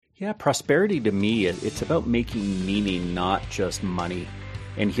Yeah, prosperity to me, it's about making meaning, not just money.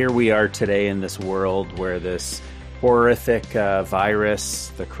 And here we are today in this world where this horrific virus,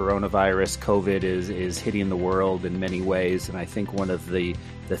 the coronavirus, COVID, is hitting the world in many ways. And I think one of the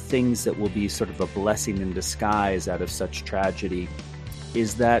things that will be sort of a blessing in disguise out of such tragedy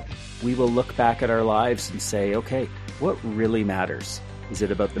is that we will look back at our lives and say, okay, what really matters? Is it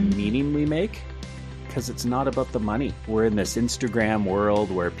about the meaning we make? Because it's not about the money. We're in this Instagram world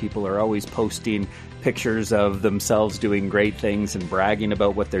where people are always posting pictures of themselves doing great things and bragging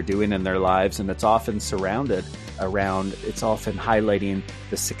about what they're doing in their lives. And it's often it's often highlighting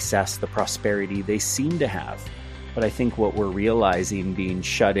the success, the prosperity they seem to have. But I think what we're realizing, being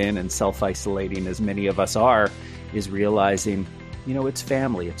shut in and self-isolating as many of us are, is realizing, it's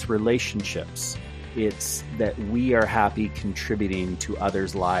family, it's relationships. It's that we are happy contributing to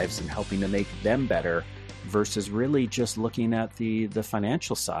others' lives and helping to make them better versus really just looking at the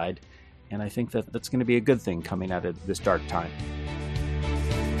financial side. And I think that's going to be a good thing coming out of this dark time.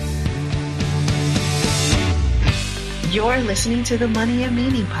 You're listening to the Money and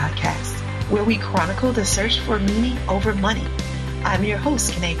Meaning podcast, where we chronicle the search for meaning over money. I'm your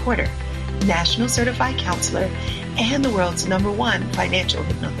host, Kanae Porter, National Certified Counselor and the world's #1 financial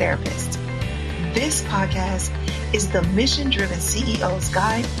hypnotherapist. This podcast is the mission-driven CEO's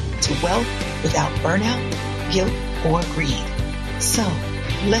guide to wealth without burnout, guilt, or greed. So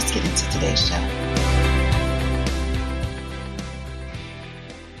let's get into today's show.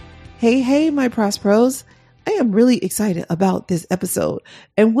 Hey, my Prospros. I am really excited about this episode.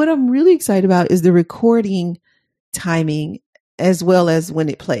 And what I'm really excited about is the recording timing as well as when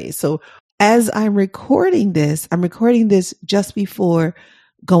it plays. So as I'm recording this just before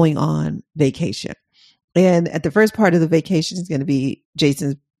going on vacation. And at the first part of the vacation is going to be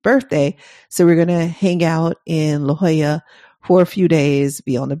Jason's birthday. So we're going to hang out in La Jolla for a few days,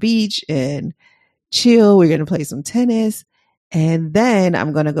 be on the beach and chill. We're going to play some tennis. And then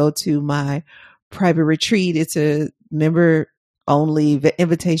I'm going to go to my private retreat. It's a member only,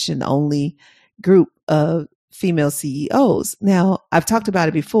 invitation only group of female CEOs. Now, I've talked about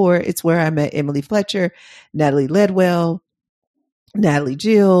it before. It's where I met Emily Fletcher, Natalie Ledwell, Natalie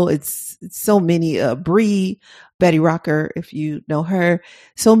Jill. It's so many, Bree, Betty Rocker, if you know her,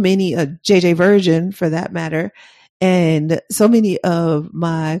 so many, JJ Virgin for that matter. And so many of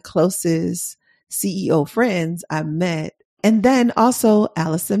my closest CEO friends I met. And then also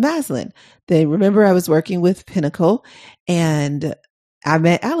Allison Maslin. Then remember I was working with Pinnacle and I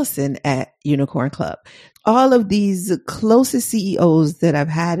met Allison at Unicorn Club. All of these closest CEOs that I've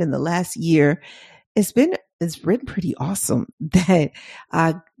had in the last year, it's been pretty awesome that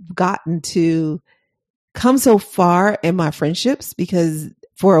I've gotten to come so far in my friendships, because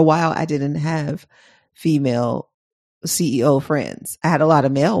for a while I didn't have female CEO friends. I had a lot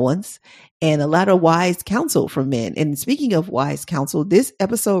of male ones and a lot of wise counsel from men. And speaking of wise counsel, this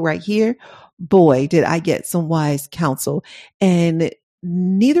episode right here, boy, did I get some wise counsel. And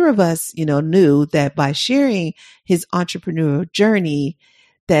neither of us, knew that by sharing his entrepreneurial journey,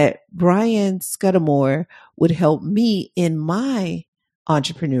 that Brian Scudarmore would help me in my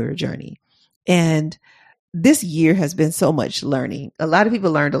entrepreneurial journey. And this year has been so much learning. A lot of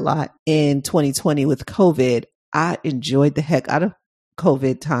people learned a lot in 2020 with COVID. I enjoyed the heck out of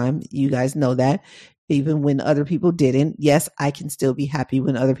COVID time. You guys know that. Even when other people didn't. Yes, I can still be happy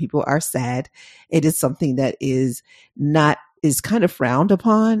when other people are sad. It is something that is kind of frowned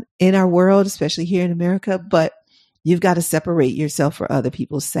upon in our world, especially here in America, but you've got to separate yourself from other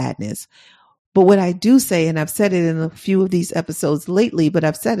people's sadness. But what I do say, and I've said it in a few of these episodes lately, but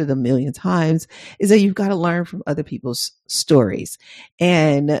I've said it a million times, is that you've got to learn from other people's stories.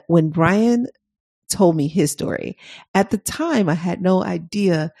 And when Brian told me his story, at the time, I had no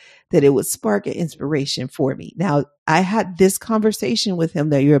idea that it would spark an inspiration for me. Now, I had this conversation with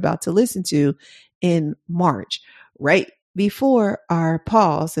him that you're about to listen to in March, right before our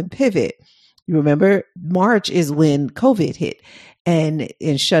pause and pivot. You remember March is when COVID hit and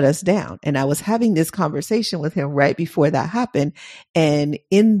shut us down. And I was having this conversation with him right before that happened. And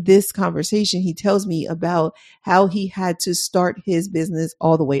in this conversation, he tells me about how he had to start his business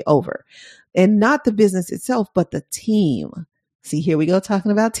all the way over, and not the business itself, but the team. See, here we go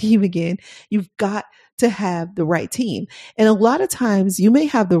talking about team again. You've got to have the right team. And a lot of times you may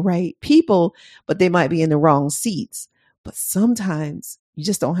have the right people, but they might be in the wrong seats. But sometimes you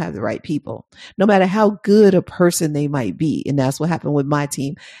just don't have the right people, no matter how good a person they might be. And that's what happened with my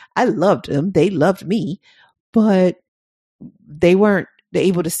team. I loved them. They loved me, but they weren't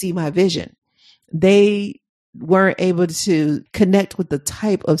able to see my vision. They weren't able to connect with the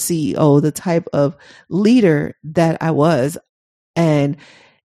type of CEO, the type of leader that I was. And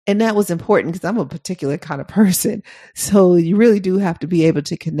And that was important because I'm a particular kind of person. So you really do have to be able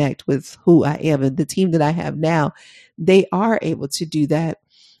to connect with who I am. And the team that I have now, they are able to do that.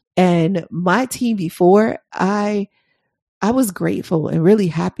 And my team before, I was grateful and really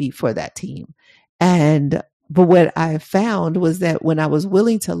happy for that team. But what I found was that when I was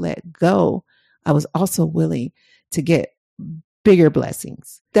willing to let go, I was also willing to get bigger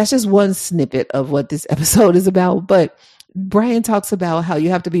blessings. That's just one snippet of what this episode is about. But Brian talks about how you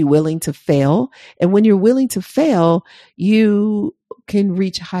have to be willing to fail. And when you're willing to fail, you can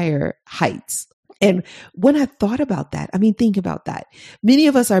reach higher heights. And when I thought about that, I mean, think about that. Many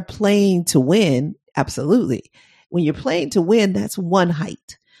of us are playing to win. Absolutely. When you're playing to win, that's one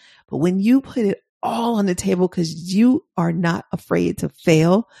height. But when you put it all on the table because you are not afraid to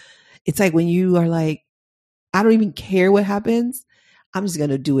fail, it's like when you are like, I don't even care what happens. I'm just going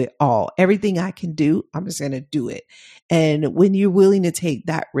to do it all. Everything I can do, I'm just going to do it. And when you're willing to take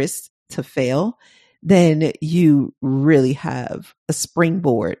that risk to fail, then you really have a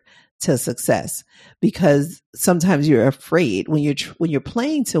springboard to success, because sometimes you're afraid when you're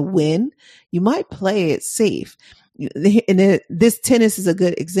playing to win, you might play it safe. And this tennis is a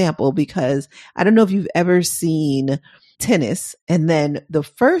good example, because I don't know if you've ever seen tennis, and then the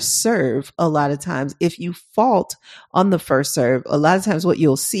first serve, a lot of times, if you fault on the first serve, a lot of times what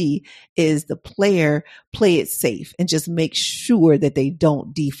you'll see is the player play it safe and just make sure that they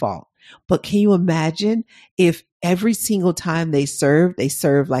don't default. But can you imagine if every single time they serve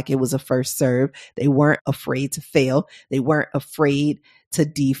like it was a first serve? They weren't afraid to fail. They weren't afraid to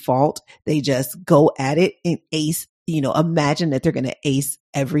default. They just go at it and ace, imagine that they're going to ace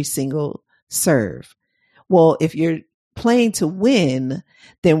every single serve. Well, if you're playing to win,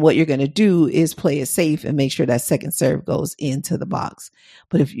 then what you're going to do is play it safe and make sure that second serve goes into the box.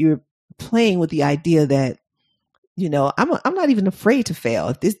 But if you're playing with the idea that, I'm not even afraid to fail.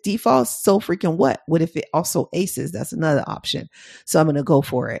 If this defaults, so freaking what? What if it also aces? That's another option. So I'm going to go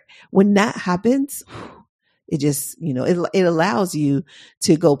for it. When that happens, it just, it allows you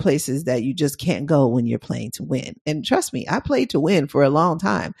to go places that you just can't go when you're playing to win. And trust me, I played to win for a long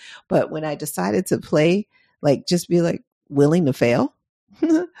time. But when I decided to play, just be willing to fail,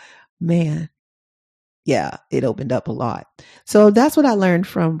 man, yeah, it opened up a lot. So that's what I learned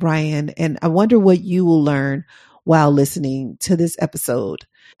from Brian. And I wonder what you will learn while listening to this episode.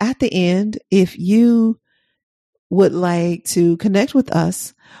 At the end, if you would like to connect with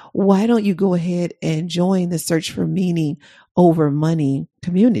us, why don't you go ahead and join the Search for Meaning Over Money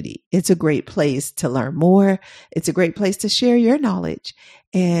community? It's a great place to learn more. It's a great place to share your knowledge.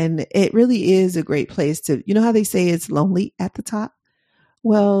 And it really is a great place to, how they say it's lonely at the top?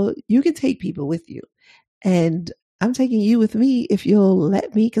 Well, you can take people with you. And I'm taking you with me if you'll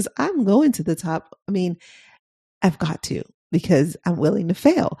let me, because I'm going to the top. I mean, I've got to, because I'm willing to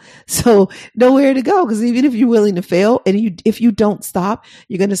fail. So nowhere to go, because even if you're willing to fail and if you don't stop,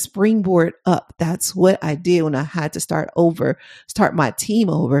 you're going to springboard up. That's what I did when I had to start my team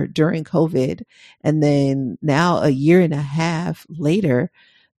over during COVID. And then now, a year and a half later,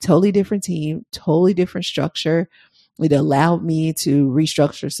 totally different team, totally different structure. It allowed me to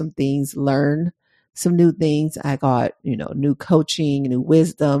restructure some things, learn some new things. I got, new coaching, new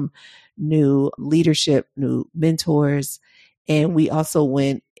wisdom, new leadership, new mentors. And we also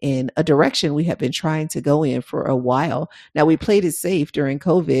went in a direction we have been trying to go in for a while. Now, we played it safe during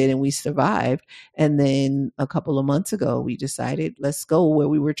COVID and we survived. And then a couple of months ago, we decided, let's go where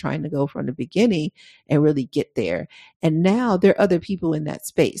we were trying to go from the beginning and really get there. And now there are other people in that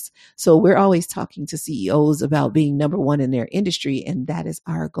space. So we're always talking to CEOs about being number one in their industry. And that is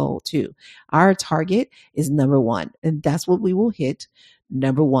our goal too. Our target is number one. And that's what we will hit,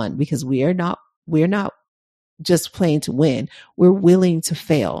 number one, because we're not just playing to win. We're willing to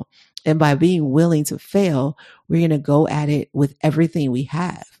fail. And by being willing to fail, we're going to go at it with everything we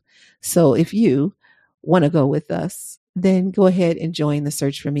have. So if you want to go with us, then go ahead and join the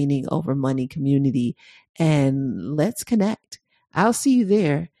Search for Meaning Over Money community and let's connect. I'll see you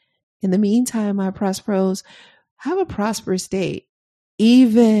there. In the meantime, my Prosperos, have a prosperous day,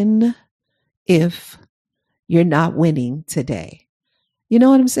 even if you're not winning today. You know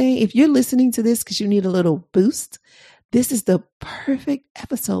what I'm saying? If you're listening to this because you need a little boost, this is the perfect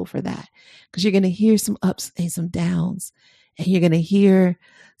episode for that, because you're going to hear some ups and some downs, and you're going to hear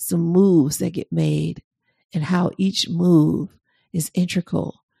some moves that get made and how each move is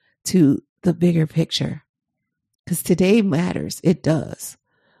integral to the bigger picture. Because today matters. It does.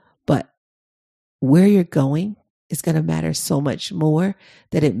 But where you're going is going to matter so much more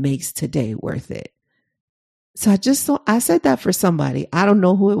that it makes today worth it. So I said that for somebody. I don't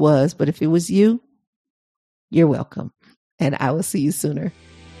know who it was, but if it was you, you're welcome. And I will see you sooner.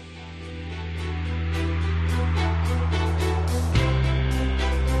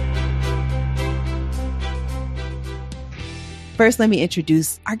 first, let me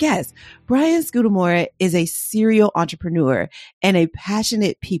introduce our guest. Brian Scudarmore is a serial entrepreneur and a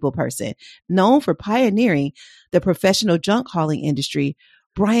passionate people person known for pioneering the professional junk hauling industry.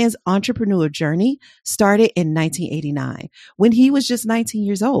 Brian's entrepreneur journey started in 1989 when he was just 19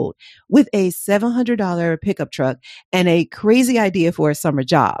 years old with a $700 pickup truck and a crazy idea for a summer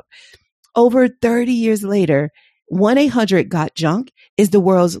job. Over 30 years later, 1-800-GOT-JUNK is the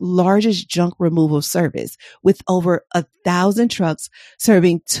world's largest junk removal service with over 1,000 trucks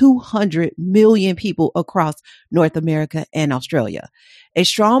serving 200 million people across North America and Australia. A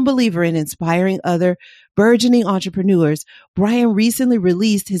strong believer in inspiring other burgeoning entrepreneurs, Brian recently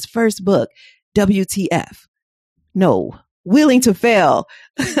released his first book, WTF. No, Willing to Fail.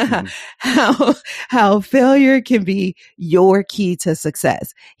 How failure can be your key to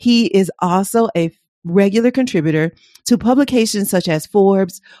success. He is also a regular contributor to publications such as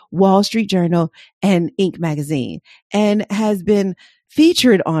Forbes, Wall Street Journal, and Inc. magazine, and has been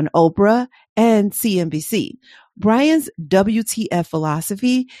featured on Oprah and CNBC. Brian's WTF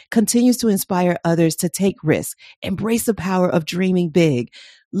philosophy continues to inspire others to take risks, embrace the power of dreaming big,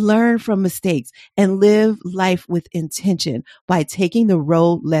 learn from mistakes, and live life with intention by taking the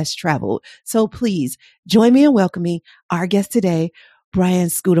road less traveled. So please join me in welcoming our guest today, Brian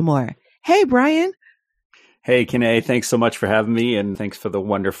Scudarmore. Hey, Brian. Hey, Kene, thanks so much for having me, and thanks for the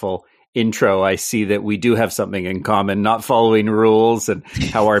wonderful intro. I see that we do have something in common, not following rules, and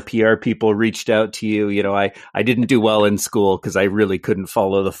how our PR people reached out to you. You know, I didn't do well in school because I really couldn't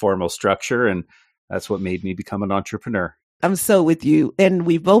follow the formal structure, and that's what made me become an entrepreneur. I'm so with you. And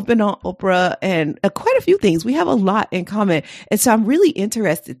we've both been on Oprah and quite a few things. We have a lot in common. And so I'm really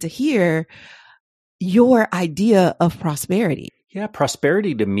interested to hear your idea of prosperity. Yeah,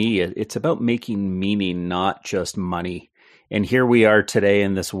 prosperity to me, it's about making meaning, not just money. And here we are today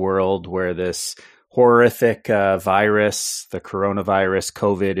in this world where this horrific virus, the coronavirus,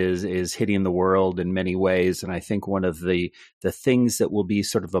 COVID, is hitting the world in many ways. And I think one of the things that will be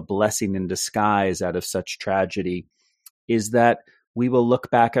sort of a blessing in disguise out of such tragedy is that we will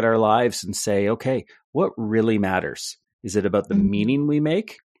look back at our lives and say, okay, what really matters? Is it about the meaning we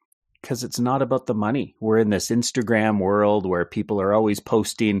make? Because it's not about the money. We're in this Instagram world where people are always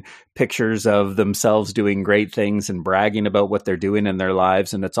posting pictures of themselves doing great things and bragging about what they're doing in their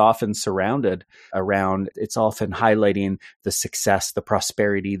lives. And it's often surrounded around, it's often highlighting the success, the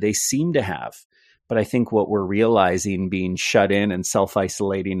prosperity they seem to have. But I think what we're realizing, being shut in and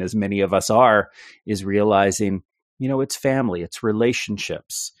self-isolating as many of us are, is realizing, you know, it's family, it's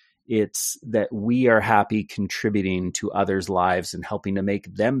relationships. It's that we are happy contributing to others' lives and helping to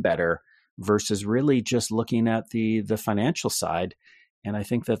make them better versus really just looking at the financial side. And I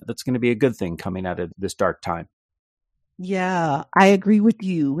think that that's going to be a good thing coming out of this dark time. Yeah, I agree with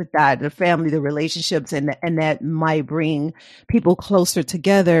you with that. The family, the relationships, and that might bring people closer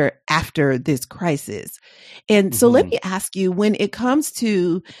together after this crisis. And so let me ask you, when it comes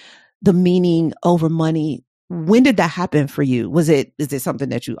to the meaning over money, when did that happen for you? Is it something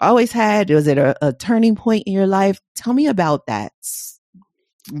that you always had? Was it a turning point in your life? Tell me about that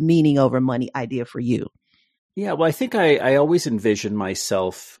meaning over money idea for you. Yeah, well, I think I always envisioned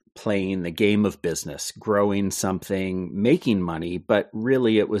myself playing the game of business, growing something, making money, but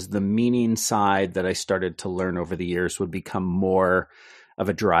really it was the meaning side that I started to learn over the years would become more of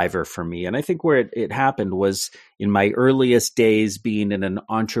a driver for me. And I think where it happened was in my earliest days being in an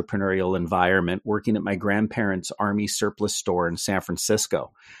entrepreneurial environment, working at my grandparents' army surplus store in San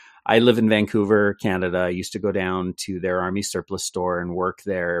Francisco. I live in Vancouver, Canada. I used to go down to their army surplus store and work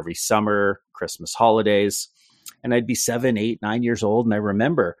there every summer, Christmas holidays. And I'd be 7, 8, 9 years old. And I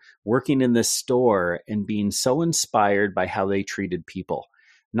remember working in this store and being so inspired by how they treated people,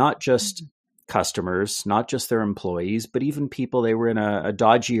 not just customers, not just their employees, but even people. They were in a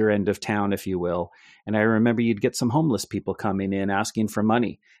dodgier end of town, if you will. And I remember you'd get some homeless people coming in asking for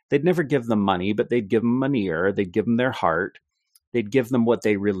money. They'd never give them money, but they'd give them an ear. They'd give them their heart. They'd give them what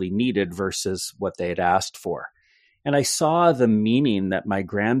they really needed versus what they had asked for. And I saw the meaning that my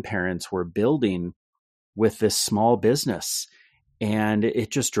grandparents were building with this small business. And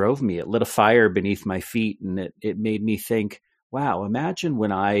it just drove me. It lit a fire beneath my feet. And it made me think, wow, imagine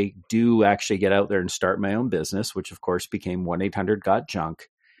when I do actually get out there and start my own business, which of course became 1-800-GOT-JUNK,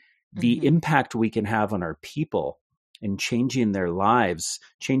 the impact we can have on our people and changing their lives,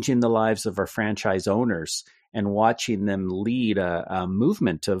 changing the lives of our franchise owners, and watching them lead a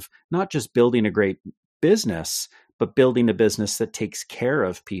movement of not just building a great business, but building a business that takes care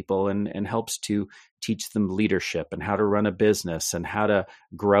of people and helps to teach them leadership and how to run a business and how to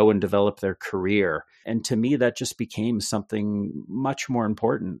grow and develop their career. And to me, that just became something much more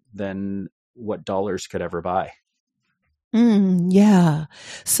important than what dollars could ever buy. Yeah.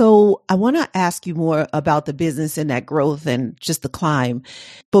 So I want to ask you more about the business and that growth and just the climb.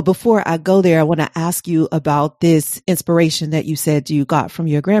 But before I go there, I want to ask you about this inspiration that you said you got from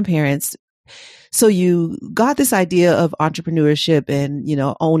your grandparents. So you got this idea of entrepreneurship and,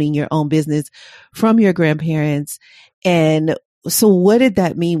 owning your own business from your grandparents. And so what did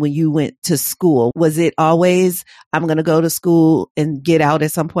that mean when you went to school? Was it always, I'm going to go to school and get out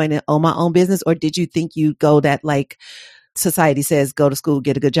at some point and own my own business? Or did you think you'd go that like society says, go to school,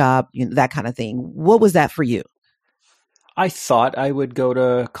 get a good job, that kind of thing? What was that for you? I thought I would go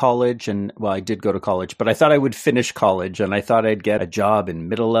to college I did go to college, but I thought I would finish college and I thought I'd get a job in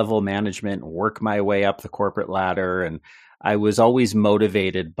middle level management, work my way up the corporate ladder. And I was always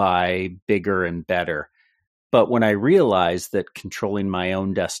motivated by bigger and better. But when I realized that controlling my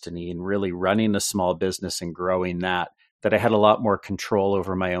own destiny and really running a small business and growing that I had a lot more control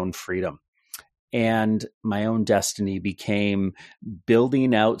over my own freedom. And my own destiny became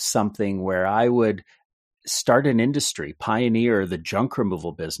building out something where I would start an industry, pioneer the junk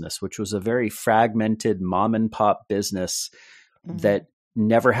removal business, which was a very fragmented mom and pop business that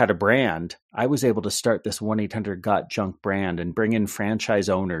never had a brand. I was able to start this 1-800-GOT-JUNK brand and bring in franchise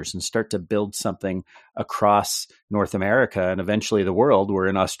owners and start to build something across North America and eventually the world. We're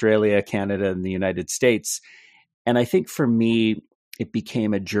in Australia, Canada, and the United States. And I think for me, it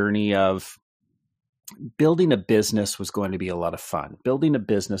became a journey of building a business was going to be a lot of fun. Building a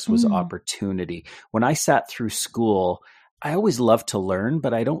business was opportunity. When I sat through school, I always loved to learn,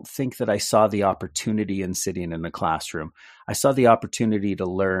 but I don't think that I saw the opportunity in sitting in a classroom. I saw the opportunity to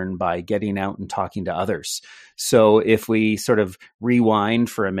learn by getting out and talking to others. So if we sort of rewind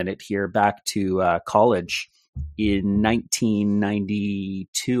for a minute here back to college, in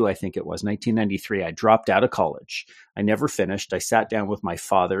 1992, I think it was 1993, I dropped out of college. I never finished. I sat down with my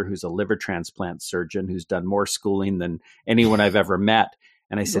father, who's a liver transplant surgeon, who's done more schooling than anyone I've ever met.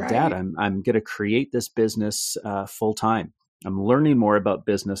 And I said, Dad, I'm going to create this business full time. I'm learning more about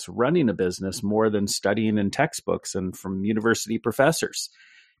business, running a business more than studying in textbooks and from university professors.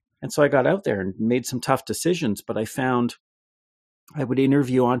 And so I got out there and made some tough decisions, but I found I would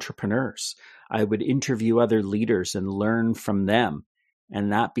interview entrepreneurs. I would interview other leaders and learn from them.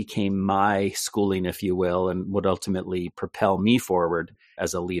 And that became my schooling, if you will, and would ultimately propel me forward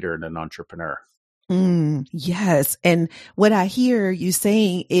as a leader and an entrepreneur. Yes. And what I hear you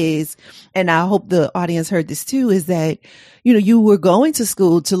saying is, and I hope the audience heard this too, is that, you were going to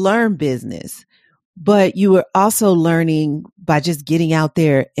school to learn business, but you were also learning by just getting out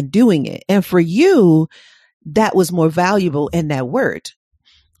there and doing it. And for you, that was more valuable in that word.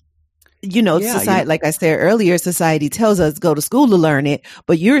 Society, like I said earlier, society tells us go to school to learn it,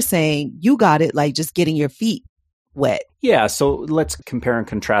 but you're saying you got it like just getting your feet wet. Yeah. So let's compare and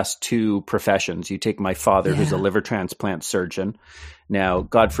contrast two professions. You take my father, who's a liver transplant surgeon. Now,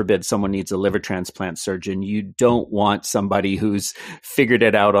 God forbid someone needs a liver transplant surgeon. You don't want somebody who's figured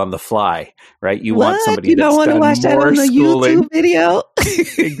it out on the fly, right? You want somebody you don't that's want to done watch that more on the schooling. YouTube video.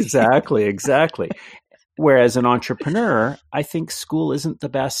 Exactly. Whereas an entrepreneur, I think school isn't the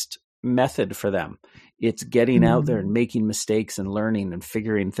best method for them. It's getting out there and making mistakes and learning and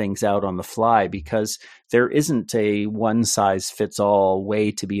figuring things out on the fly, because there isn't a one size fits all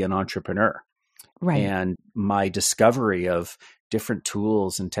way to be an entrepreneur. Right. And my discovery of different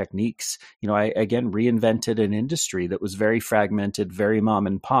tools and techniques, I again reinvented an industry that was very fragmented, very mom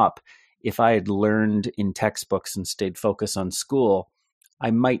and pop. If I had learned in textbooks and stayed focused on school, I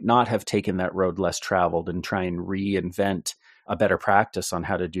might not have taken that road less traveled and try and reinvent a better practice on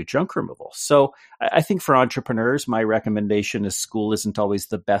how to do junk removal. So I think for entrepreneurs, my recommendation is school isn't always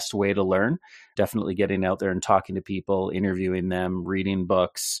the best way to learn. Definitely getting out there and talking to people, interviewing them, reading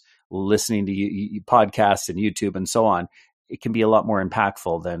books, listening to podcasts and YouTube and so on. It can be a lot more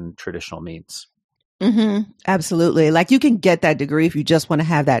impactful than traditional means. Absolutely. Like you can get that degree if you just want to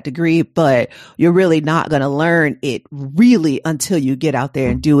have that degree, but you're really not going to learn it really until you get out there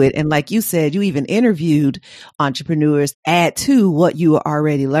and do it. And like you said, you even interviewed entrepreneurs, add to what you were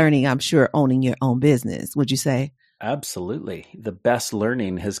already learning, I'm sure, owning your own business. Would you say? Absolutely. The best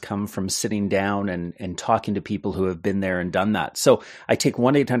learning has come from sitting down and talking to people who have been there and done that. So I take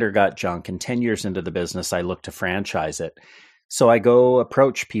 1-800-GOT-JUNK, and 10 years into the business, I look to franchise it. So I go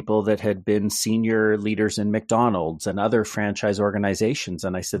approach people that had been senior leaders in McDonald's and other franchise organizations.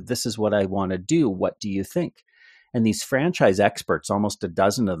 And I said, this is what I want to do. What do you think? And these franchise experts, almost a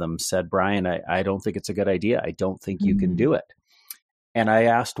dozen of them, said, Brian, I don't think it's a good idea. I don't think you can do it. And I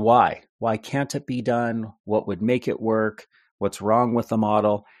asked why. Why can't it be done? What would make it work? What's wrong with the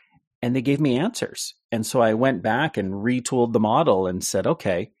model? And they gave me answers. And so I went back and retooled the model and said,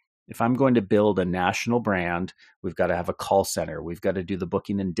 okay, If I'm going to build a national brand, we've got to have a call center. We've got to do the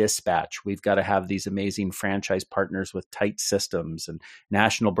booking and dispatch. We've got to have these amazing franchise partners with tight systems and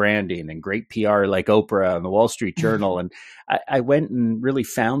national branding and great PR like Oprah and the Wall Street Journal. And I went and really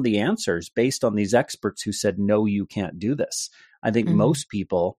found the answers based on these experts who said, no, you can't do this. I think most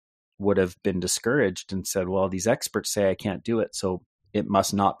people would have been discouraged and said, well, these experts say I can't do it, so it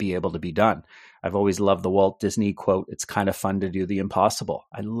must not be able to be done. I've always loved the Walt Disney quote, it's kind of fun to do the impossible.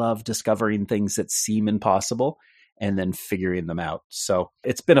 I love discovering things that seem impossible and then figuring them out. So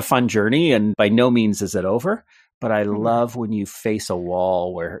it's been a fun journey, and by no means is it over, but I love when you face a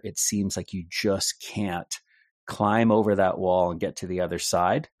wall where it seems like you just can't climb over that wall and get to the other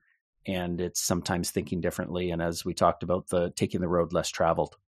side. And it's sometimes thinking differently. And as we talked about, taking the road less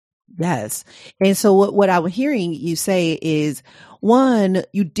traveled. Yes. And so what I'm hearing you say is, one,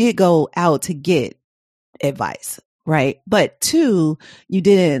 you did go out to get advice, right? But two, you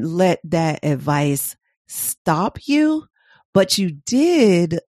didn't let that advice stop you, but you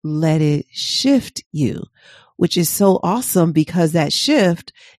did let it shift you, which is so awesome, because that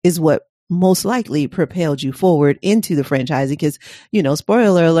shift is what most likely propelled you forward into the franchising, because,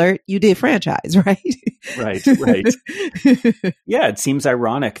 spoiler alert, you did franchise, right? Right. Yeah, it seems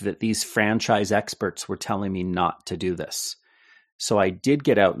ironic that these franchise experts were telling me not to do this. So I did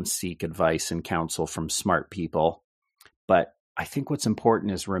get out and seek advice and counsel from smart people. But I think what's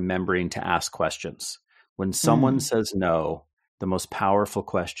important is remembering to ask questions. When someone says no, the most powerful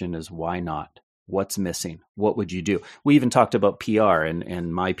question is, why not? What's missing? What would you do? We even talked about PR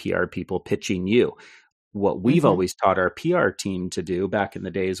and my PR people pitching you. What we've always taught our PR team to do back in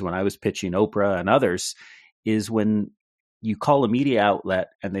the days when I was pitching Oprah and others is when you call a media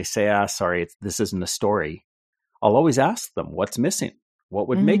outlet and they say, sorry, this isn't a story. I'll always ask them, what's missing? What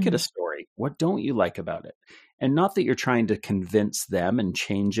would make it a story? What don't you like about it? And not that you're trying to convince them and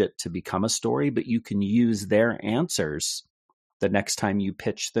change it to become a story, but you can use their answers the next time you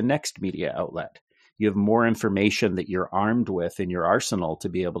pitch the next media outlet. You have more information that you're armed with in your arsenal to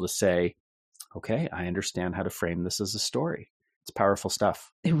be able to say, okay, I understand how to frame this as a story. It's powerful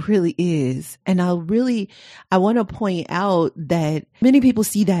stuff. It really is. And I want to point out that many people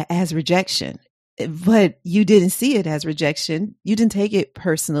see that as rejection, but you didn't see it as rejection. You didn't take it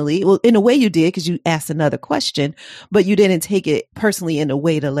personally. Well, in a way you did, because you asked another question, but you didn't take it personally in a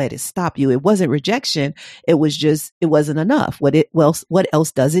way to let it stop you. It wasn't rejection. It was just, it wasn't enough. What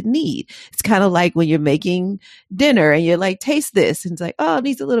else does it need? It's kind of like when you're making dinner and you're like, taste this. And it's like, oh, it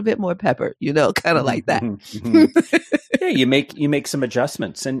needs a little bit more pepper, kind of like that. Yeah, you make some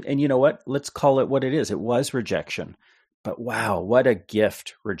adjustments, and you know what? Let's call it what it is. It was rejection, but wow, what a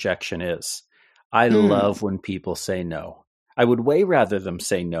gift rejection is. I love when people say no. I would way rather them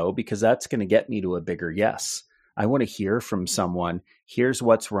say no, because that's going to get me to a bigger yes. I want to hear from someone, here's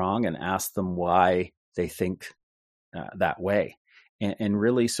what's wrong, and ask them why they think that way, and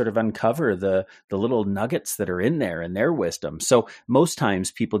really sort of uncover the little nuggets that are in there and their wisdom. So most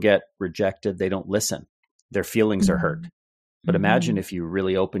times people get rejected. They don't listen. Their feelings are hurt. But imagine if you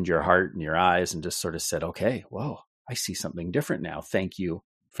really opened your heart and your eyes and just sort of said, okay, whoa, I see something different now. Thank you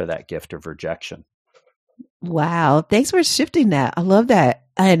for that gift of rejection. Wow. Thanks for shifting that. I love that.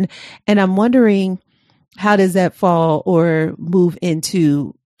 And I'm wondering, how does that fall or move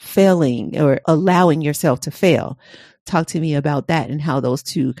into failing or allowing yourself to fail? Talk to me about that and how those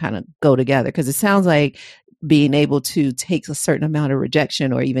two kind of go together. Because it sounds like being able to take a certain amount of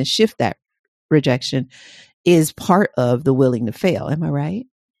rejection or even shift that rejection is part of the willing to fail. Am I right?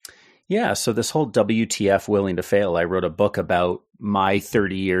 Yeah. So this whole WTF willing to fail, I wrote a book about my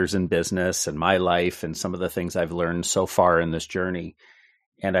 30 years in business and my life and some of the things I've learned so far in this journey.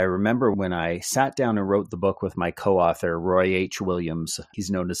 And I remember when I sat down and wrote the book with my co-author, Roy H. Williams.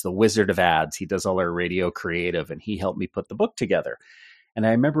 He's known as the Wizard of Ads. He does all our radio creative, and he helped me put the book together. And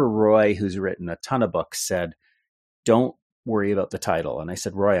I remember Roy, who's written a ton of books, said, don't worry about the title. And I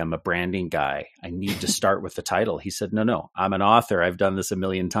said, Roy, I'm a branding guy. I need to start with the title. He said, no, I'm an author. I've done this a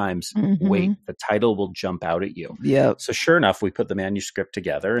million times. Wait, the title will jump out at you. Yeah. So sure enough, we put the manuscript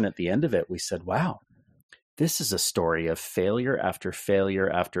together. And at the end of it, we said, wow, this is a story of failure after failure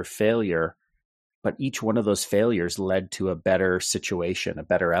after failure. But each one of those failures led to a better situation, a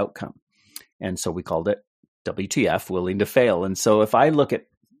better outcome. And so we called it WTF, willing to fail. And so if I look at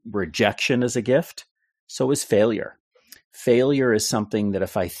rejection as a gift, so is failure. Failure is something that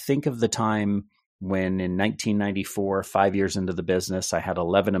if I think of the time when in 1994, 5 years into the business, I had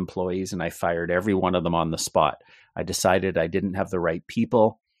 11 employees and I fired every one of them on the spot. I decided I didn't have the right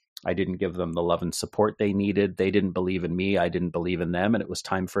people. I didn't give them the love and support they needed. They didn't believe in me. I didn't believe in them. And it was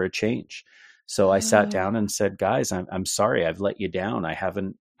time for a change. So I sat down and said, guys, I'm sorry, I've let you down. I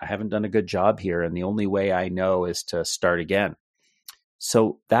haven't I haven't done a good job here. And the only way I know is to start again.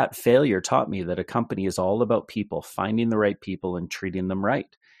 So that failure taught me that a company is all about people, finding the right people and treating them right.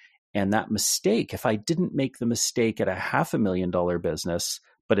 And that mistake, if I didn't make the mistake at a $500,000 business,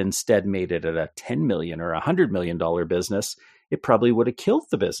 but instead made it at a 10 million or $100 million business, it probably would have killed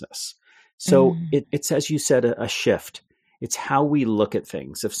the business. So it's, as you said, a shift. It's how we look at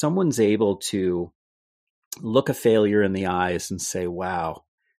things. If someone's able to look a failure in the eyes and say, wow,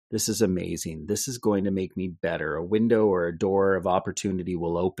 this is amazing. This is going to make me better. A window or a door of opportunity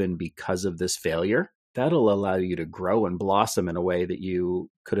will open because of this failure. That'll allow you to grow and blossom in a way that you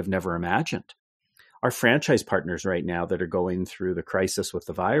could have never imagined. Our franchise partners right now that are going through the crisis with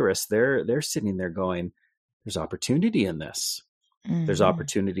the virus, they're sitting there going, there's opportunity in this. There's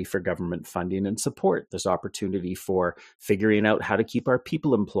opportunity for government funding and support. There's opportunity for figuring out how to keep our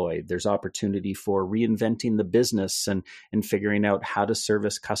people employed. There's opportunity for reinventing the business and figuring out how to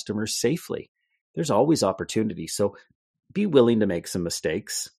service customers safely. There's always opportunity. So be willing to make some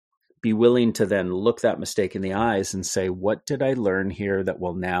mistakes. Be willing to then look that mistake in the eyes and say, what did I learn here that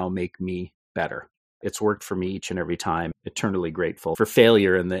will now make me better? It's worked for me each and every time. Eternally grateful for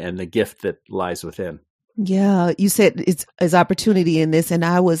failure and the gift that lies within. Yeah, you said it's opportunity in this. And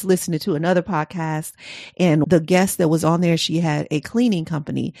I was listening to another podcast, and the guest that was on there, she had a cleaning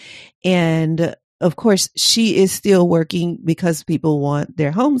company. And of course, she is still working because people want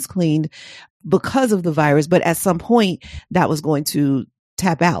their homes cleaned because of the virus. But at some point, that was going to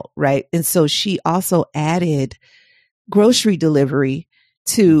tap out, right? And so she also added grocery delivery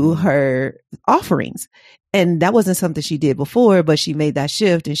to her offerings. And that wasn't something she did before, but she made that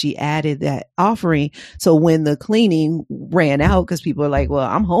shift and she added that offering. So when the cleaning ran out, because people are like, well,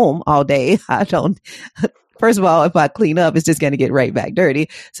 I'm home all day. First of all, if I clean up, it's just going to get right back dirty.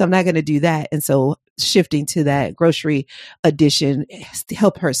 So I'm not going to do that. And so shifting to that grocery addition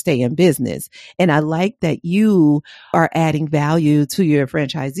help her stay in business. And I like that you are adding value to your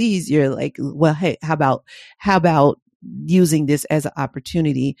franchisees. You're like, well, hey, how about using this as an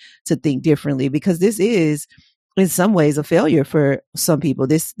opportunity to think differently, because this is in some ways a failure for some people.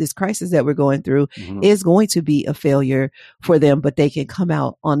 This crisis that we're going through is going to be a failure for them, but they can come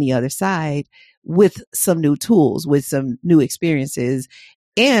out on the other side with some new tools, with some new experiences,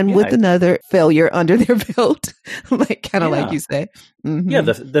 and with another failure under their belt, like you say. Yeah,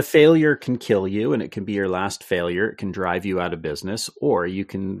 the failure can kill you, and it can be your last failure. It can drive you out of business, or you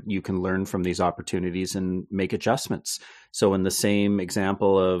can learn from these opportunities and make adjustments. So in the same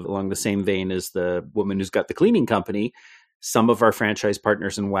example along the same vein as the woman who's got the cleaning company, some of our franchise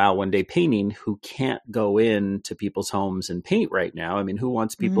partners in Wow One Day Painting who can't go into people's homes and paint right now. I mean, who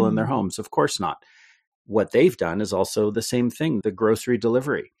wants people in their homes? Of course not. What they've done is also the same thing, the grocery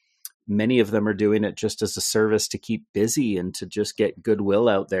delivery. Many of them are doing it just as a service to keep busy and to just get goodwill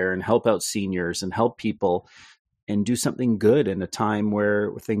out there and help out seniors and help people and do something good in a time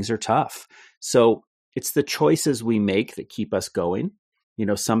where things are tough. So it's the choices we make that keep us going. You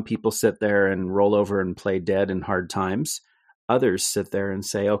know, some people sit there and roll over and play dead in hard times. Others sit there and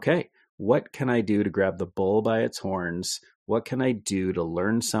say, okay, what can I do to grab the bull by its horns? What can I do to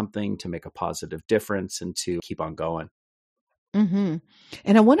learn something, to make a positive difference, and to keep on going? Mm-hmm.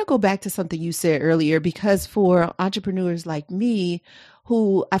 And I want to go back to something you said earlier, because for entrepreneurs like me,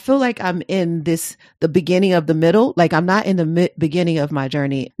 who I feel like I'm in the beginning of the middle, like I'm not in the beginning of my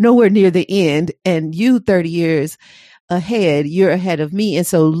journey, nowhere near the end. And you 30 years ahead, you're ahead of me. And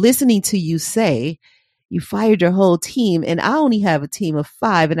so listening to you say, you fired your whole team, and I only have a team of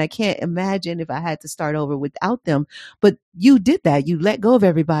 5, and I can't imagine if I had to start over without them. But you did that. You let go of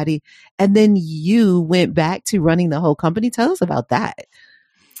everybody, and then you went back to running the whole company. Tell us about that.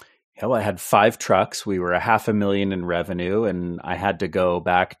 Well, I had 5 trucks. We were $500,000 in revenue, and I had to go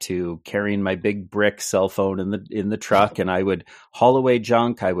back to carrying my big brick cell phone in the truck, and I would haul away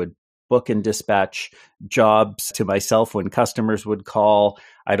junk. I would book and dispatch jobs to myself when customers would call.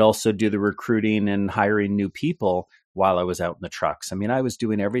 I'd also do the recruiting and hiring new people while I was out in the trucks. I mean, I was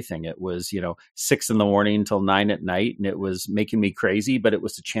doing everything. It was, 6 a.m. till 9 p.m, and it was making me crazy, but it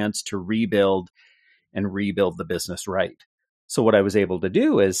was a chance to rebuild the business right. So what I was able to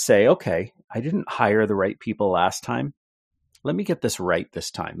do is say, okay, I didn't hire the right people last time. Let me get this right this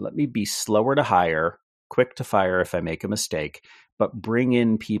time. Let me be slower to hire, quick to fire if I make a mistake, but bring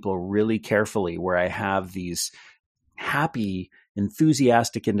in people really carefully where I have these happy,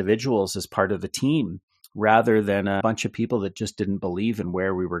 enthusiastic individuals as part of the team, rather than a bunch of people that just didn't believe in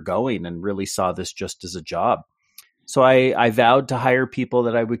where we were going and really saw this just as a job. So I vowed to hire people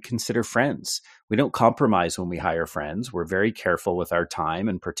that I would consider friends. We don't compromise when we hire friends. We're very careful with our time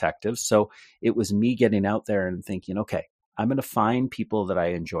and protective. So it was me getting out there and thinking, okay, I'm going to find people that I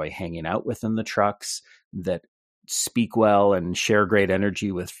enjoy hanging out with in the trucks, that speak well and share great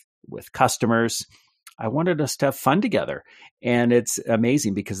energy with customers. I wanted us to have fun together. And it's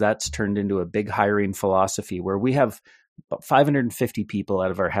amazing because that's turned into a big hiring philosophy where we have about 550 people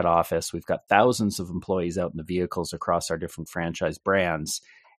out of our head office. We've got thousands of employees out in the vehicles across our different franchise brands.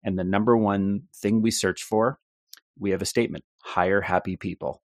 And the number one thing we search for, we have a statement: hire happy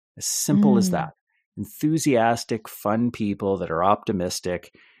people. As simple as that. Enthusiastic, fun people that are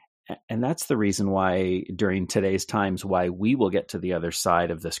optimistic. And that's the reason why during today's times, why we will get to the other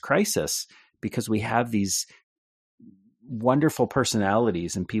side of this crisis, because we have these wonderful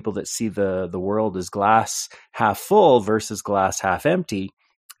personalities and people that see the world as glass half full versus glass half empty.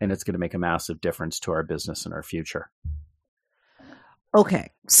 And it's going to make a massive difference to our business and our future.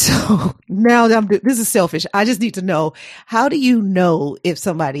 Okay. So now this is selfish. I just need to know, how do you know if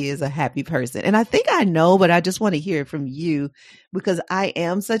somebody is a happy person? And I think I know, but I just want to hear it from you, because I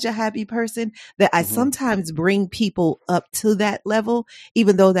am such a happy person that I sometimes bring people up to that level,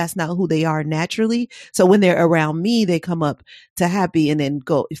 even though that's not who they are naturally. So when they're around me, they come up to happy, and then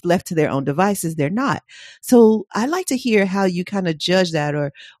go, if left to their own devices, they're not. So I'd like to hear how you kind of judge that,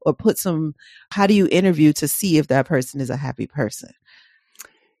 or put some, how do you interview to see if that person is a happy person?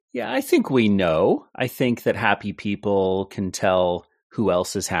 Yeah, I think we know. I think that happy people can tell who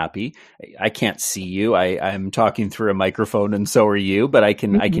else is happy. I can't see you. I'm talking through a microphone, and so are you, but I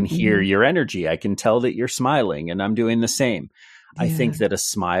can hear your energy. I can tell that you're smiling, and I'm doing the same. Yeah. I think that a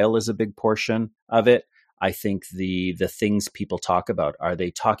smile is a big portion of it. I think the things people talk about, are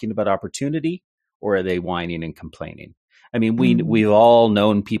they talking about opportunity, or are they whining and complaining? I mean, we've all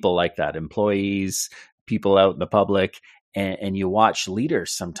known people like that, employees, people out in the public. And you watch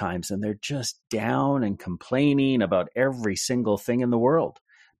leaders sometimes, and they're just down and complaining about every single thing in the world.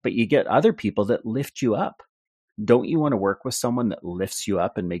 But you get other people that lift you up. Don't you want to work with someone that lifts you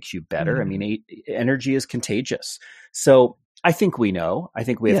up and makes you better? Mm-hmm. I mean, energy is contagious. So I think we know. I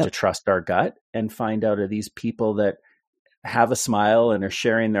think we have to trust our gut and find out, are these people that have a smile and are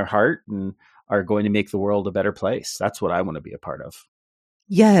sharing their heart and are going to make the world a better place? That's what I want to be a part of.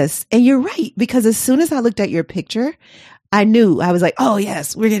 Yes. And you're right, because as soon as I looked at your picture, I knew, I was like, oh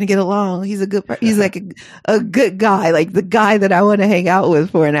yes, we're going to get along. He's like a good guy, like the guy that I want to hang out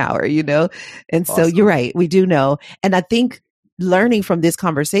with for an hour, And awesome. So you're right. We do know. And I think learning from this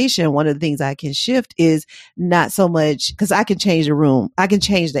conversation, one of the things I can shift is not so much, because I can change the room. I can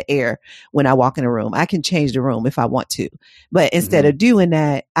change the air when I walk in a room. I can change the room if I want to. But instead of doing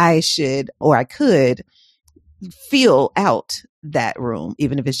that, I could feel out that room,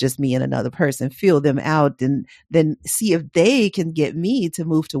 even if it's just me and another person, feel them out, and then see if they can get me to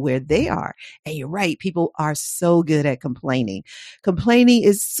move to where they are. And you're right. People are so good at complaining. Complaining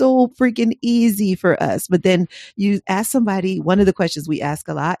is so freaking easy for us. But then you ask somebody, one of the questions we ask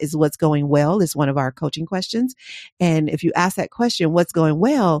a lot is what's going well. It's one of our coaching questions. And if you ask that question, what's going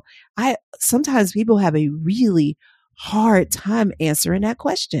well, sometimes people have a really hard time answering that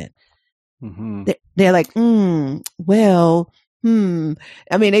question. Mm-hmm. They're like, well,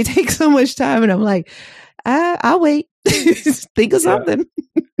 I mean, they take so much time, and I'm like, I'll wait. Think of something.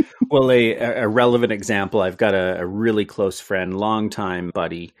 Well, a relevant example, I've got a really close friend, longtime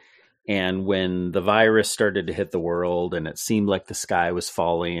buddy. And when the virus started to hit the world and it seemed like the sky was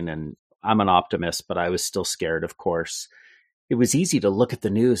falling, and I'm an optimist, but I was still scared, of course. It was easy to look at the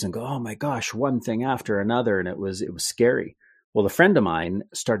news and go, oh my gosh, one thing after another. And it was scary. Well, a friend of mine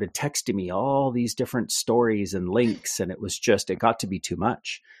started texting me all these different stories and links, and it got to be too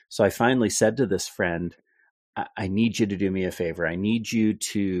much. So I finally said to this friend, I need you to do me a favor. I need you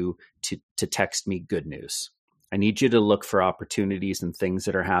to text me good news. I need you to look for opportunities and things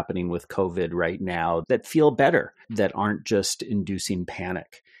that are happening with COVID right now that feel better, that aren't just inducing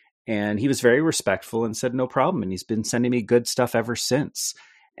panic. And he was very respectful and said, no problem. And he's been sending me good stuff ever since.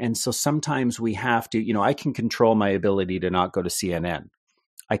 And so sometimes we have to, I can control my ability to not go to CNN.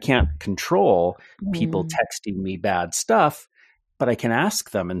 I can't control people texting me bad stuff, but I can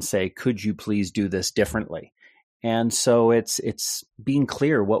ask them and say, could you please do this differently? And so it's being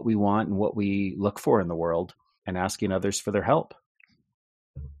clear what we want and what we look for in the world, and asking others for their help.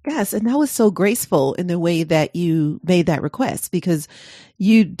 Yes. And that was so graceful in the way that you made that request, because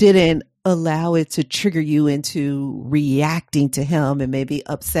you didn't allow it to trigger you into reacting to him and maybe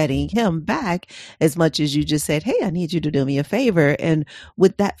upsetting him back, as much as you just said, hey, I need you to do me a favor. And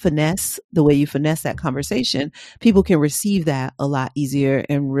with that finesse, the way you finesse that conversation, people can receive that a lot easier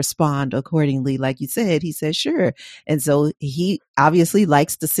and respond accordingly. Like you said, he said, sure. And so he obviously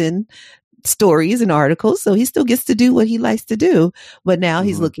likes to send stories and articles. So he still gets to do what he likes to do, but now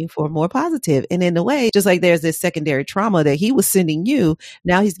he's looking for more positive. And in a way, just like there's this secondary trauma that he was sending you,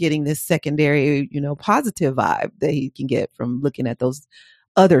 now he's getting this secondary, positive vibe that he can get from looking at those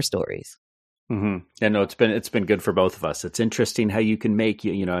other stories. Yeah, no, it's been good for both of us. It's interesting how you can make,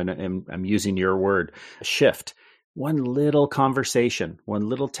 and I'm using your word, a shift. One little conversation, one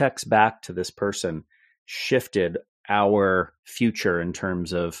little text back to this person shifted our future in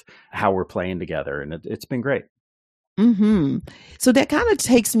terms of how we're playing together. And it's been great. So that kind of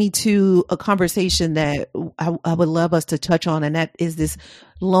takes me to a conversation that I would love us to touch on. And that is this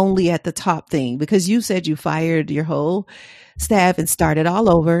lonely at the top thing, because you said you fired your whole staff and started all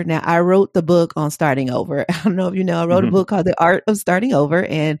over. Now, I wrote the book on starting over. I don't know if you know, I wrote a book called The Art of Starting Over,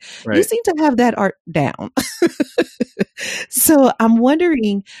 and you seem to have that art down. So I'm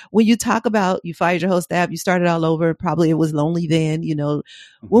wondering, when you talk about you fired your whole staff, you started all over, probably it was lonely then,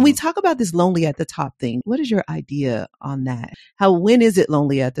 when we talk about this lonely at the top thing, what is your idea on that? When is it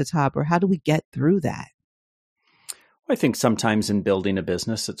lonely at the top, or how do we get through that? I think sometimes in building a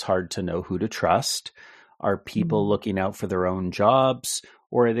business, it's hard to know who to trust. Are people looking out for their own jobs,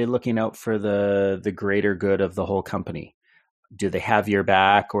 or are they looking out for the greater good of the whole company? Do they have your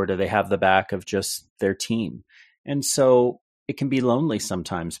back, or do they have the back of just their team? And so it can be lonely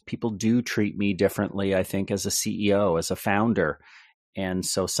sometimes. People do treat me differently, I think, as a CEO, as a founder. And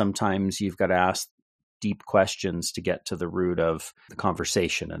so sometimes you've got to ask deep questions to get to the root of the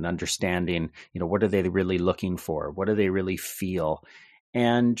conversation and understanding, what are they really looking for? What do they really feel?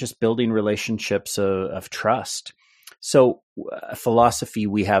 And just building relationships of trust. So a philosophy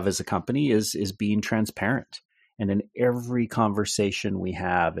we have as a company is being transparent. And in every conversation we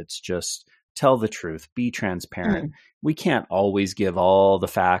have, it's just tell the truth, be transparent. We can't always give all the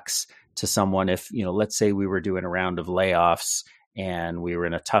facts to someone. If, let's say we were doing a round of layoffs and we were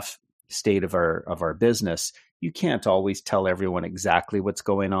in a tough state of our business, you can't always tell everyone exactly what's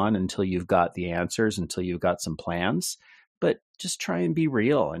going on until you've got the answers, until you've got some plans. But just try and be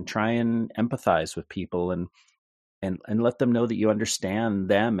real and try and empathize with people and let them know that you understand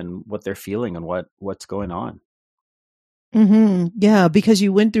them and what they're feeling and what's going on. Yeah, because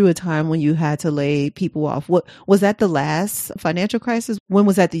you went through a time when you had to lay people off. What was that, the last financial crisis? When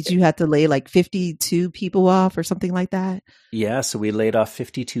was that you had to lay like 52 people off or something like that? Yeah, so we laid off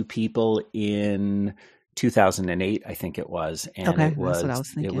 52 people in 2008, I think it was. And that's what I was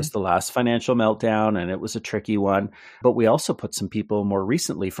thinking. It was the last financial meltdown, and it was a tricky one. But we also put some people more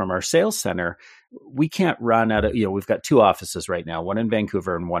recently from our sales center. We can't run out of, we've got two offices right now, one in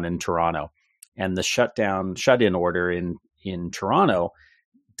Vancouver and one in Toronto. And the shut-in order in Toronto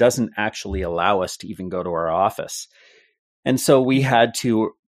doesn't actually allow us to even go to our office. And so we had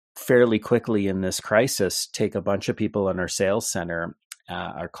to fairly quickly in this crisis take a bunch of people in our sales center,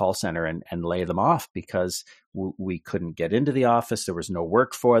 our call center, and lay them off because we couldn't get into the office. There was no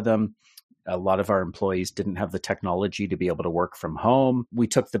work for them. A lot of our employees didn't have the technology to be able to work from home. We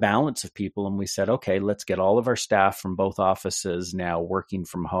took the balance of people and we said, okay, let's get all of our staff from both offices now working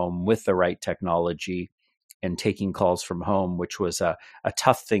from home with the right technology and taking calls from home, which was a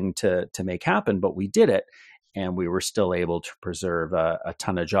tough thing to make happen, but we did it. And we were still able to preserve a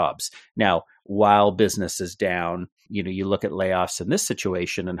ton of jobs. Now, while business is down, you look at layoffs in this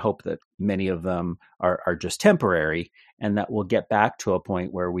situation and hope that many of them are just temporary, and that we'll get back to a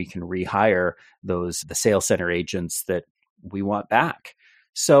point where we can rehire the sales center agents that we want back.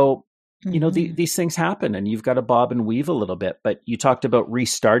 So, these things happen, and you've got to bob and weave a little bit. But you talked about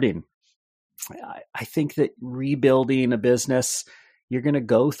restarting. I think that rebuilding a business, you're going to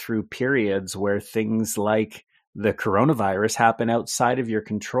go through periods where things like the coronavirus happen outside of your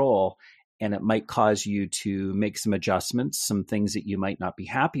control, and it might cause you to make some adjustments, some things that you might not be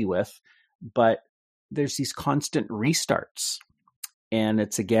happy with, but there's these constant restarts. And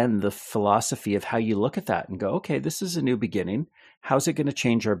it's, again, the philosophy of how you look at that and go, okay, this is a new beginning. How's it going to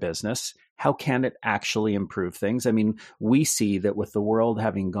change our business? How can it actually improve things? I mean, we see that with the world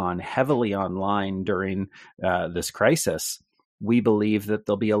having gone heavily online during this crisis, we believe that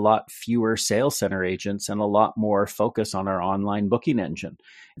there'll be a lot fewer sales center agents and a lot more focus on our online booking engine.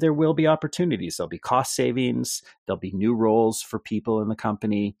 There will be opportunities. There'll be cost savings. There'll be new roles for people in the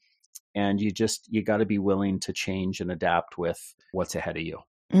company. And you got to be willing to change and adapt with what's ahead of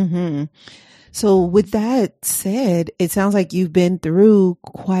you. So with that said, it sounds like you've been through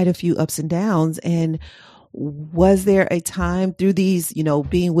quite a few ups and downs. And was there a time through these,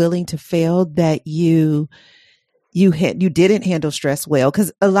 being willing to fail that you didn't handle stress well?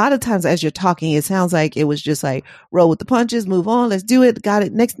 Because a lot of times as you're talking, it sounds like it was just like roll with the punches, move on, let's do it, got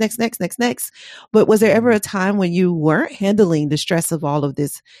it, next. But was there ever a time when you weren't handling the stress of all of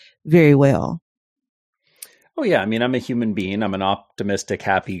this very well. Oh, yeah. I mean, I'm a human being. I'm an optimistic,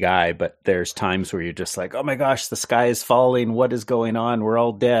 happy guy, but there's times where you're just like, oh my gosh, the sky is falling. What is going on? We're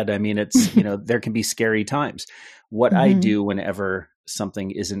all dead. I mean, it's, there can be scary times. What I Mm-hmm. do whenever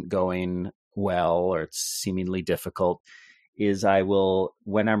something isn't going well or it's seemingly difficult is I will,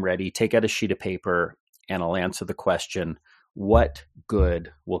 when I'm ready, take out a sheet of paper and I'll answer the question, what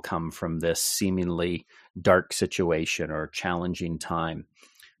good will come from this seemingly dark situation or challenging time?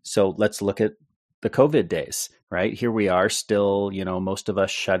 So let's look at the COVID days, right? Here we are still, most of us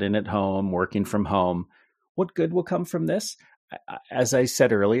shut in at home, working from home. What good will come from this? As I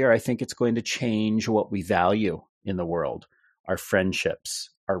said earlier, I think it's going to change what we value in the world, our friendships,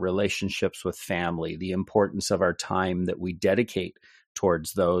 our relationships with family, the importance of our time that we dedicate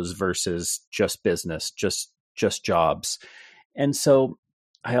towards those versus just business, just jobs. And so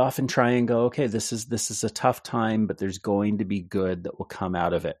I often try and go, okay, this is a tough time, but there's going to be good that will come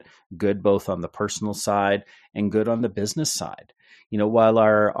out of it. Good both on the personal side and good on the business side. While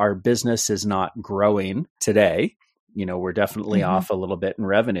our business is not growing today, we're definitely Mm-hmm. off a little bit in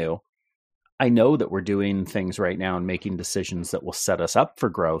revenue. I know that we're doing things right now and making decisions that will set us up for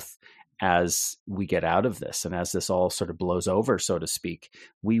growth as we get out of this. And as this all sort of blows over, so to speak,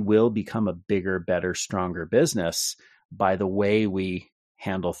 we will become a bigger, better, stronger business by the way we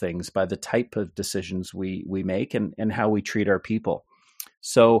handle things, by the type of decisions we make and how we treat our people.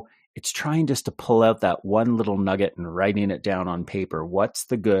 So it's trying just to pull out that one little nugget and writing it down on paper. What's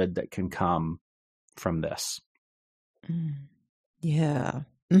the good that can come from this? Yeah.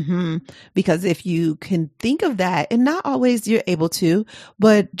 Mm-hmm. Because if you can think of that, and not always you're able to,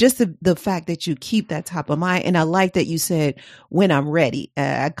 but just the fact that you keep that top of mind. And I like that you said, when I'm ready.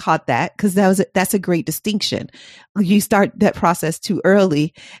 I caught that because that's a great distinction. You start that process too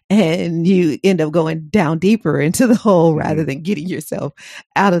early and you end up going down deeper into the hole rather than getting yourself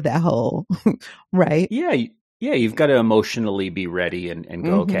out of that hole. Right. Yeah. Yeah, you've got to emotionally be ready and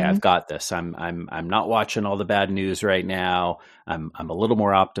go, okay, I've got this. I'm not watching all the bad news right now. I'm a little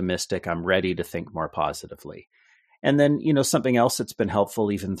more optimistic. I'm ready to think more positively. And then, something else that's been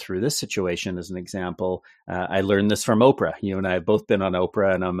helpful even through this situation as an example, I learned this from Oprah. You and I have both been on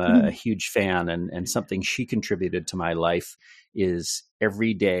Oprah and I'm a huge fan. And something she contributed to my life is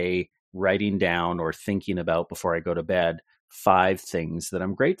every day writing down or thinking about before I go to bed 5 things that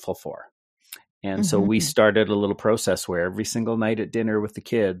I'm grateful for. And so we started a little process where every single night at dinner with the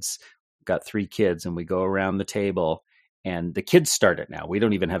kids, got 3 kids, and we go around the table and the kids start it now. We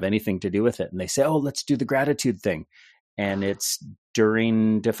don't even have anything to do with it. And they say, oh, let's do the gratitude thing. And it's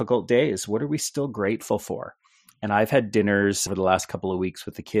during difficult days. What are we still grateful for? And I've had dinners over the last couple of weeks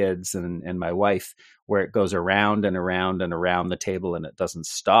with the kids and my wife where it goes around and around and around the table and it doesn't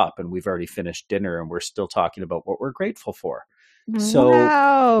stop. And we've already finished dinner and we're still talking about what we're grateful for. So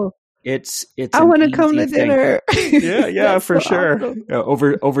wow. it's I an want to come easy to thing. dinner. Yeah, for so sure. Awesome.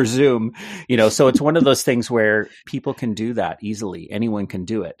 Over Zoom, so it's one of those things where people can do that easily. Anyone can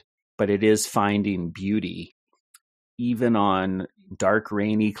do it, but it is finding beauty even on dark,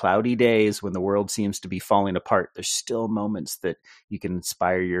 rainy, cloudy days when the world seems to be falling apart. There's still moments that you can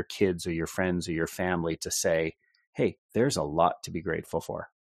inspire your kids or your friends or your family to say, hey, there's a lot to be grateful for.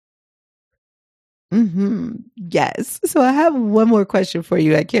 Mm-hmm. Yes. So I have one more question for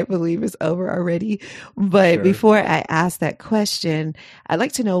you. I can't believe it's over already. But Sure. before I ask that question, I'd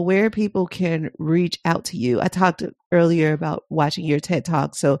like to know where people can reach out to you. I talked earlier about watching your TED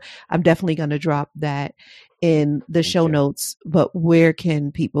Talk, so I'm definitely going to drop that in the show notes. But where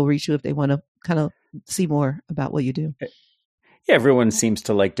can people reach you if they want to kind of see more about what you do? Yeah, everyone seems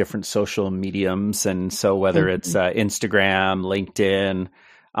to like different social mediums. And so whether it's Instagram, LinkedIn,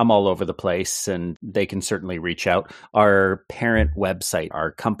 I'm all over the place and they can certainly reach out. Our parent website,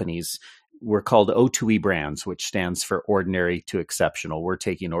 our companies, we're called O2E Brands, which stands for Ordinary to Exceptional. We're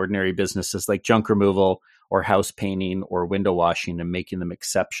taking ordinary businesses like junk removal or house painting or window washing and making them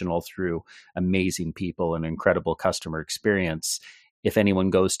exceptional through amazing people and incredible customer experience. If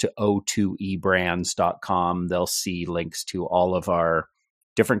anyone goes to o2ebrands.com, they'll see links to all of our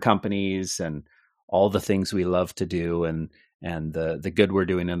different companies and all the things we love to do and the good we're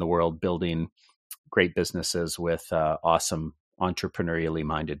doing in the world, building great businesses with awesome entrepreneurially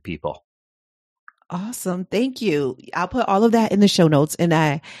minded people. Awesome. Thank you. I'll put all of that in the show notes, and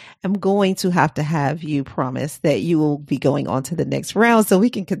I am going to have you promise that you will be going on to the next round so we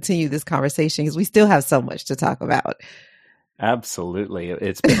can continue this conversation because we still have so much to talk about. Absolutely.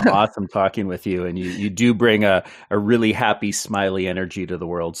 It's been awesome talking with you, and you do bring a really happy, smiley energy to the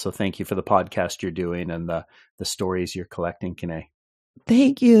world. So thank you for the podcast you're doing and the stories you're collecting, Kine.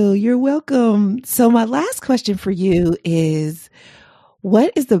 Thank you. You're welcome. So my last question for you is,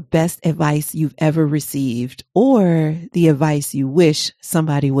 What is the best advice you've ever received, or the advice you wish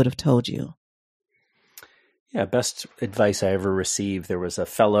somebody would have told you? Yeah, best advice I ever received. There was a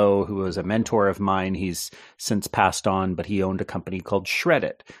fellow who was a mentor of mine. He's since passed on, but he owned a company called Shred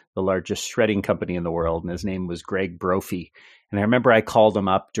It, the largest shredding company in the world. And his name was Greg Brophy. And I remember I called him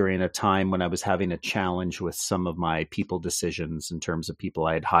up during a time when I was having a challenge with some of my people decisions in terms of people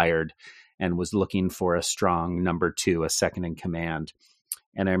I had hired, and was looking for a strong number two, a second in command.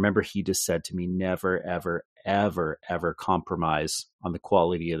 And I remember he just said to me, never, ever, ever, ever compromise on the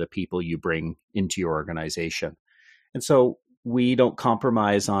quality of the people you bring into your organization. And so we don't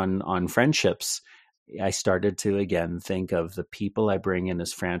compromise on friendships. I started to, again, think of the people I bring in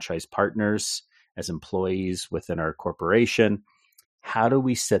as franchise partners, as employees within our corporation. How do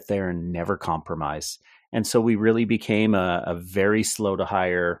we sit there and never compromise? And so we really became a very slow to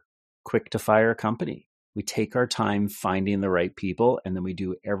hire, quick to fire company. We take our time finding the right people, and then we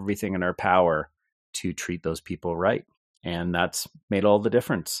do everything in our power to treat those people right. And that's made all the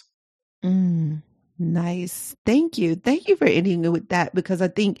difference. Nice. Thank you. Thank you for ending with that, because I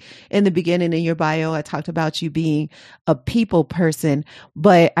think in the beginning in your bio, I talked about you being a people person,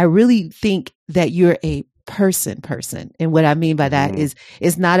 but I really think that you're a person. And what I mean by that is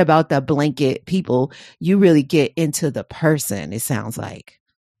it's not about the blanket people. You really get into the person, it sounds like.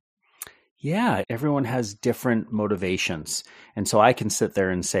 Yeah, everyone has different motivations. And so I can sit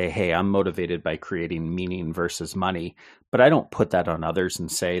there and say, hey, I'm motivated by creating meaning versus money, but I don't put that on others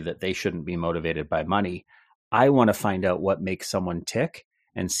and say that they shouldn't be motivated by money. I want to find out what makes someone tick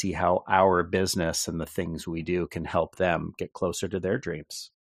and see how our business and the things we do can help them get closer to their dreams.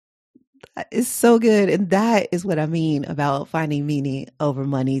 That is so good. And that is what I mean about finding meaning over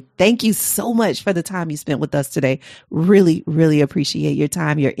money. Thank you so much for the time you spent with us today. Really, really appreciate your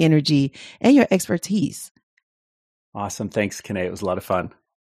time, your energy, and your expertise. Awesome. Thanks, Kanae. It was a lot of fun.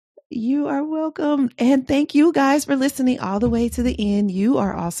 You are welcome. And thank you guys for listening all the way to the end. You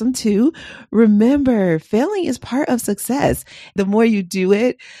are awesome too. Remember, failing is part of success. The more you do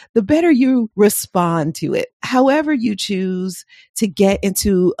it, the better you respond to it. However you choose to get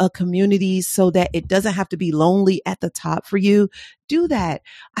into a community so that it doesn't have to be lonely at the top for you, do that.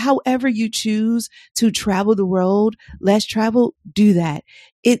 However you choose to travel the world, less travel, do that.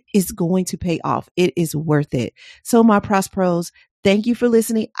 It is going to pay off. It is worth it. So my Prospros, thank you for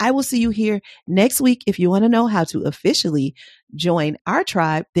listening. I will see you here next week. If you want to know how to officially join our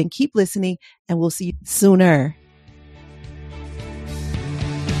tribe, then keep listening and we'll see you sooner.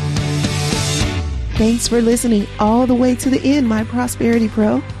 Thanks for listening all the way to the end, my Prosperity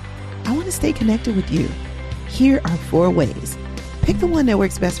Pro. I want to stay connected with you. Here are 4 ways. Pick the one that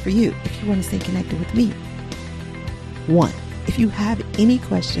works best for you if you want to stay connected with me. 1, if you have any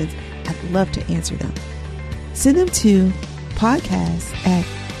questions, I'd love to answer them. Send them to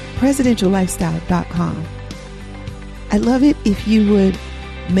podcast@presidentiallifestyle.com. I'd love it if you would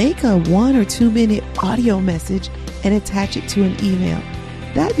make a 1 or 2 minute audio message and attach it to an email.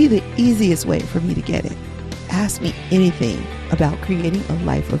 That'd be the easiest way for me to get it. Ask me anything about creating a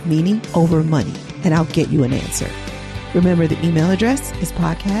life of meaning over money, and I'll get you an answer. Remember, the email address is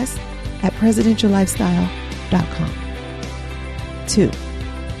podcast@presidentiallifestyle.com. 2,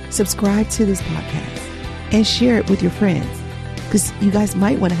 subscribe to this podcast and share it with your friends, because you guys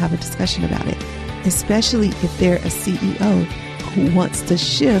might want to have a discussion about it, especially if they're a CEO who wants to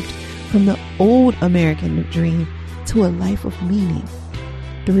shift from the old American dream to a life of meaning.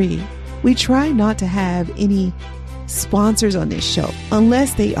 3, we try not to have any sponsors on this show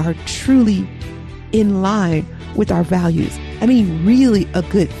unless they are truly in line with our values. I mean, really a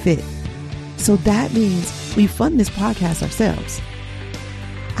good fit. So that means we fund this podcast ourselves.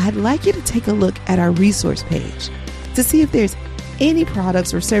 I'd like you to take a look at our resource page to see if there's any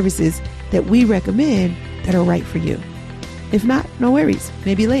products or services that we recommend that are right for you. If not, no worries,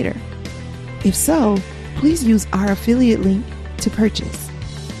 maybe later. If so, please use our affiliate link to purchase.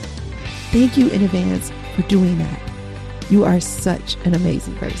 Thank you in advance for doing that. You are such an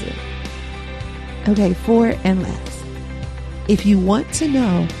amazing person. Okay, 4 and last. If you want to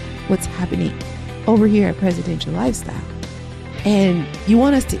know what's happening over here at Presidential Lifestyle and you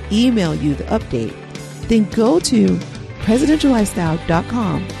want us to email you the update, then go to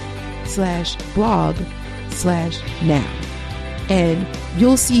presidentiallifestyle.com/blog/now. And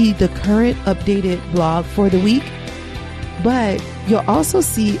you'll see the current updated blog for the week, but you'll also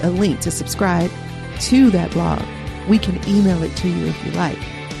see a link to subscribe to that blog. We can email it to you if you like.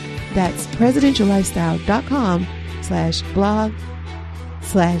 That's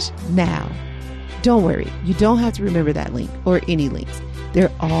presidentiallifestyle.com/blog/now. Don't worry, you don't have to remember that link or any links.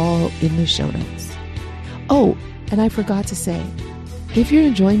 They're all in the show notes. Oh, and I forgot to say, If you're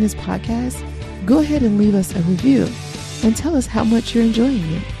enjoying this podcast, go ahead and leave us a review and tell us how much you're enjoying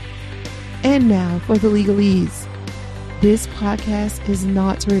it. And now for the legalese. This podcast is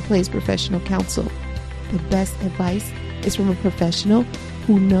not to replace professional counsel. The best advice is from a professional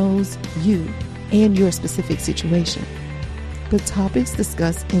who knows you and your specific situation. The topics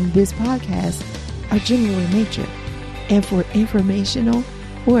discussed in this podcast are general in nature and for informational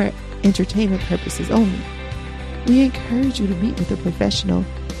or entertainment purposes only. We encourage you to meet with a professional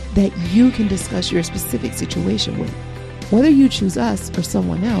that you can discuss your specific situation with. Whether you choose us or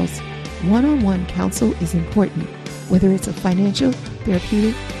someone else, one-on-one counsel is important, whether it's a financial,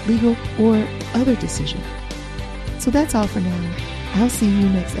 therapeutic, legal, or other decision. So that's all for now. I'll see you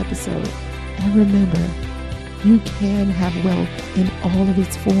next episode. And remember, you can have wealth in all of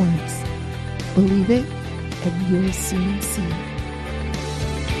its forms. Believe it, and you'll soon see it.